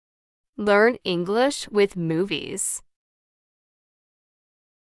Learn English with movies.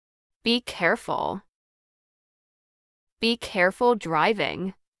 Be careful. Be careful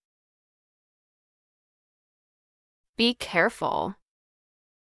driving. Be careful.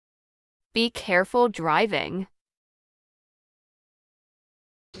 Be careful driving.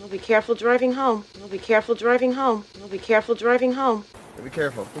 We'll be careful driving home. We'll be careful driving home. We'll be careful driving home. Be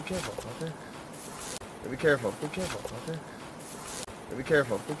careful. Be careful. Okay. Be careful. Be careful. Okay. Be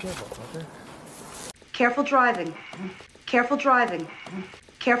careful. Be careful. Okay. Careful driving. Careful driving.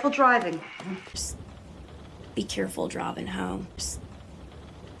 Careful driving. Be careful driving home.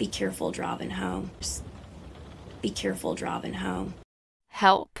 Be careful driving home. Be careful driving home.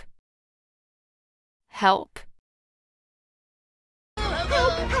 Help. Help. Help,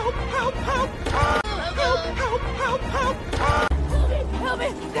 help, help, help. Help, help, help, help. Help me,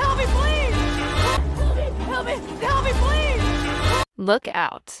 help me, please. Help me, help me, please. Look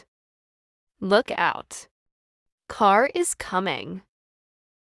out. Look out. Car is coming.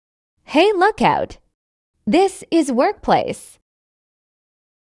 Hey, look out. This is workplace.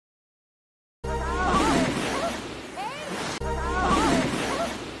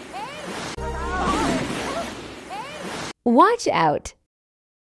 Watch out.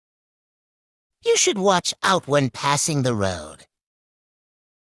 You should watch out when passing the road.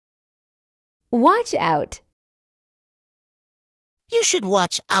 Watch out. You should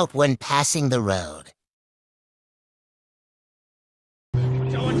watch out when passing the road.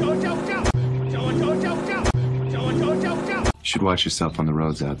 Should watch yourself on the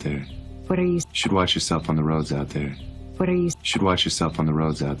roads out there. What are you? Should watch yourself on the roads out there. What are you? Should watch yourself on the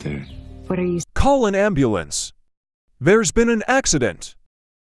roads out there. What are you? Call an ambulance. There's been an accident.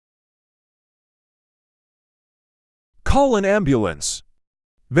 Call an ambulance.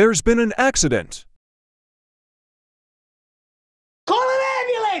 There's been an accident. Call an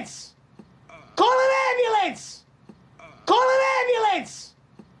ambulance! Call an ambulance! Call an ambulance!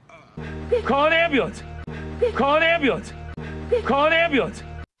 Call an ambulance! Call an ambulance! Call an ambulance!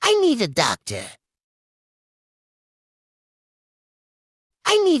 I need a doctor.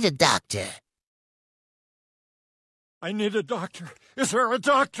 I need a doctor. I need a doctor. Is there a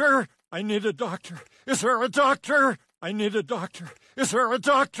doctor? I need a doctor. Is there a doctor? I need a doctor. Is there a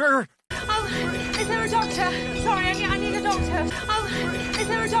doctor? Oh, is there a doctor? Sorry, I need a doctor. Oh, is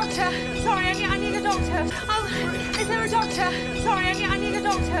there a doctor? Sorry, I need a doctor. Oh, is there a doctor? Sorry, I need a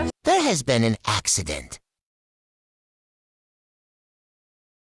doctor. There has been an accident.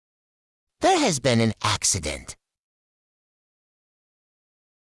 There has been an accident.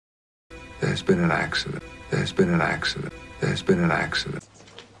 There's been an accident. There's been an accident. There's been an accident.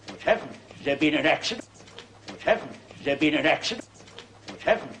 What happened? Has there been an accident? What happened? Has there been an accident? What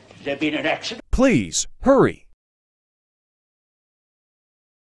happened? Has there been an accident? Please, hurry.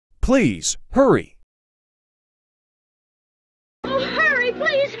 Please, hurry. Oh, hurry,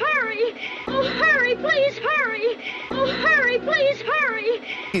 please, hurry. Oh, hurry, please, hurry. Oh, hurry, please, hurry.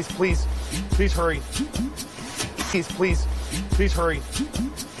 Please, please hurry. Please hurry.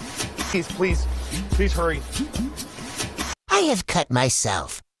 Please hurry. I have cut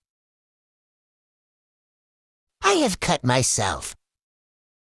myself. I have cut myself.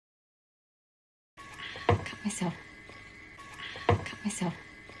 Cut myself. Cut myself.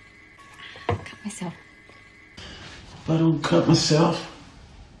 Cut myself. If I don't cut myself.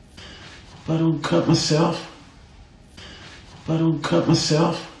 If I don't cut myself. If I don't cut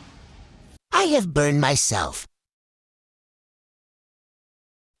myself. I have burned myself.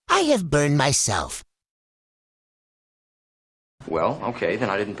 I have burned myself. Well, okay, then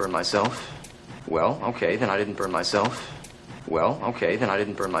I didn't burn myself. Well, okay, then I didn't burn myself. Well, okay, then I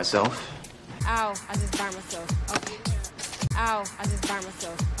didn't burn myself. Ow, I just burned myself. Okay. Ow, I just burned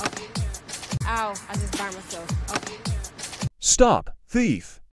myself. Okay. Ow, I just burned myself. Okay. Stop,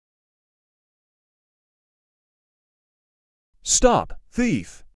 thief. Stop,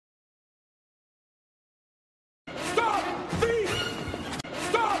 thief. Stop thief!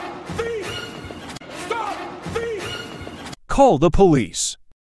 Stop thief! Stop thief! Call the police.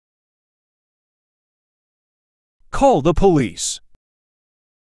 Call the police.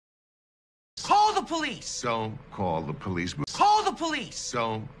 Call the police. Don't call the police. Call the police.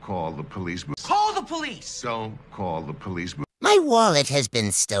 Don't call the police. Call the police. Don't call the police. My wallet has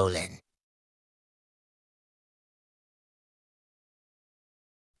been stolen.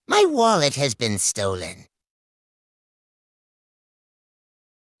 My wallet has been stolen.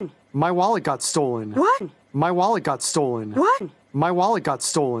 My wallet got stolen. What? My wallet got stolen. What? My wallet got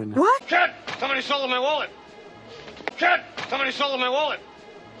stolen. What? Kid! Somebody stole my wallet! Kid! Somebody stole my wallet!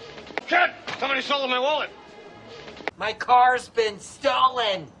 Kid! Somebody stole my wallet! My car's been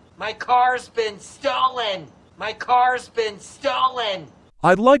stolen! My car's been stolen! My car's been stolen!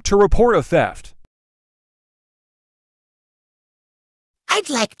 I'd like to report a theft. I'd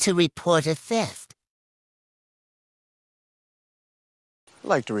like to report a theft. I'd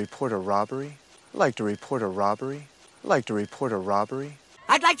like to report a robbery. I'd like to report a robbery. I'd like to report a robbery.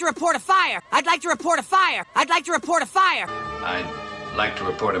 I'd like to report a fire. I'd like to report a fire. I'd like to report a fire. I'd like to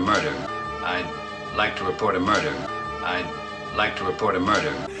report a murder. I'd like to report a murder. I'd like to report a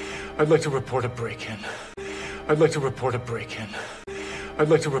murder. I'd like to report a break-in. I'd like to report a break-in. I'd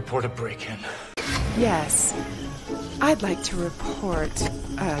like to report a break-in. Yes. I'd like to report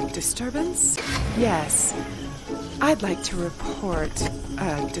a disturbance. Yes. I'd like to report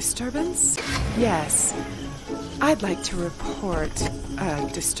a disturbance. Yes. I'd like to report a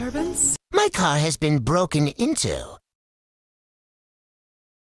disturbance. My car has been broken into.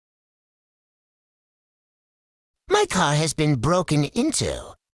 My car has been broken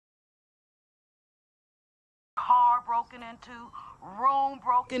into. Car broken into. Room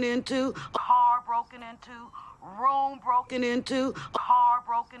broken into. Car broken into. Room broken into. Car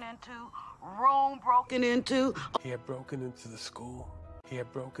broken into. Room broken into. He had broken into the school. He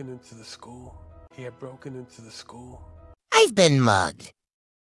had broken into the school. He had broken into the school. I've been mugged.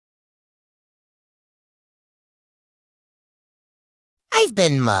 I've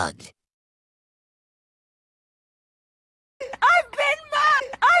been mugged. I've been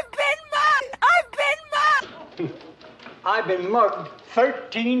mugged! I've been mugged! I've been mugged! I've been mugged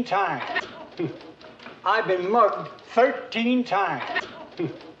 13 times. I've been mugged 13 times.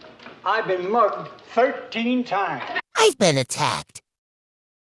 I've been mugged 13 times. I've been attacked.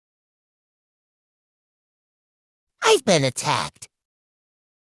 I've been attacked.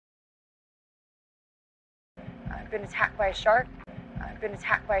 I've been attacked by a shark. I've been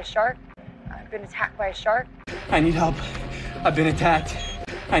attacked by a shark. I've been attacked by a shark. I need help. I've been attacked.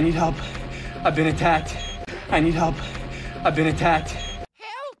 I need help. I've been attacked. I need help. I've been attacked.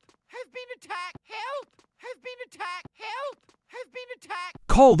 Help! I've been attacked! Help! I've been attacked! Help! I've been attacked!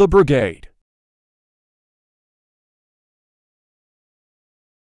 Call the brigade.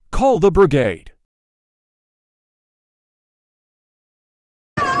 Call the brigade.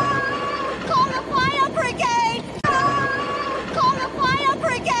 Call the fire brigade! Call the fire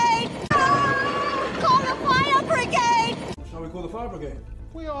brigade! Call the fire brigade! Shall we call the fire brigade?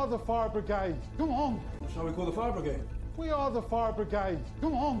 We are the fire brigade. Come on. Shall we call the fire brigade? We are the fire brigade.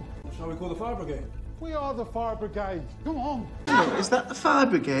 Come on. Shall we call the fire brigade? We are the fire brigade. Come on. Is that the fire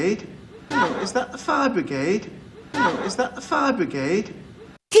brigade? Is that the fire brigade? Is that the fire brigade?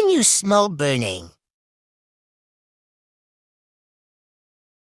 Can you smell burning?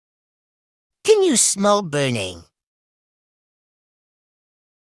 Can you smell burning?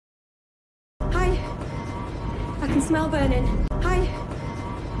 Hi. I can smell burning. Hi.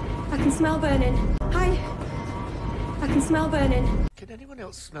 I can smell burning. Hi. I can smell burning. Can anyone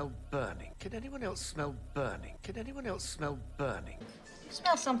else smell burning? Can anyone else smell burning? Can anyone else smell burning? You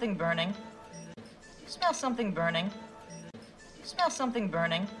smell something burning. You smell something burning. You smell something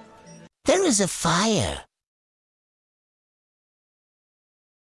burning. There is a fire.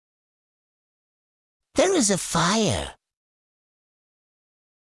 There is a fire.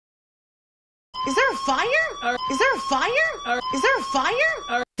 Is there a fire? Is there a fire? Is there a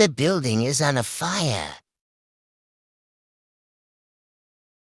fire? The building is on a fire.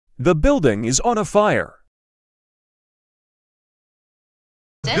 The building is on a fire.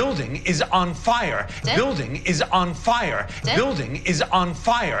 Building is on fire. Building is on fire. Building is on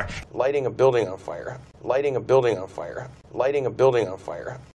fire. Lighting a building on fire. Lighting a building on fire. Lighting a building on fire.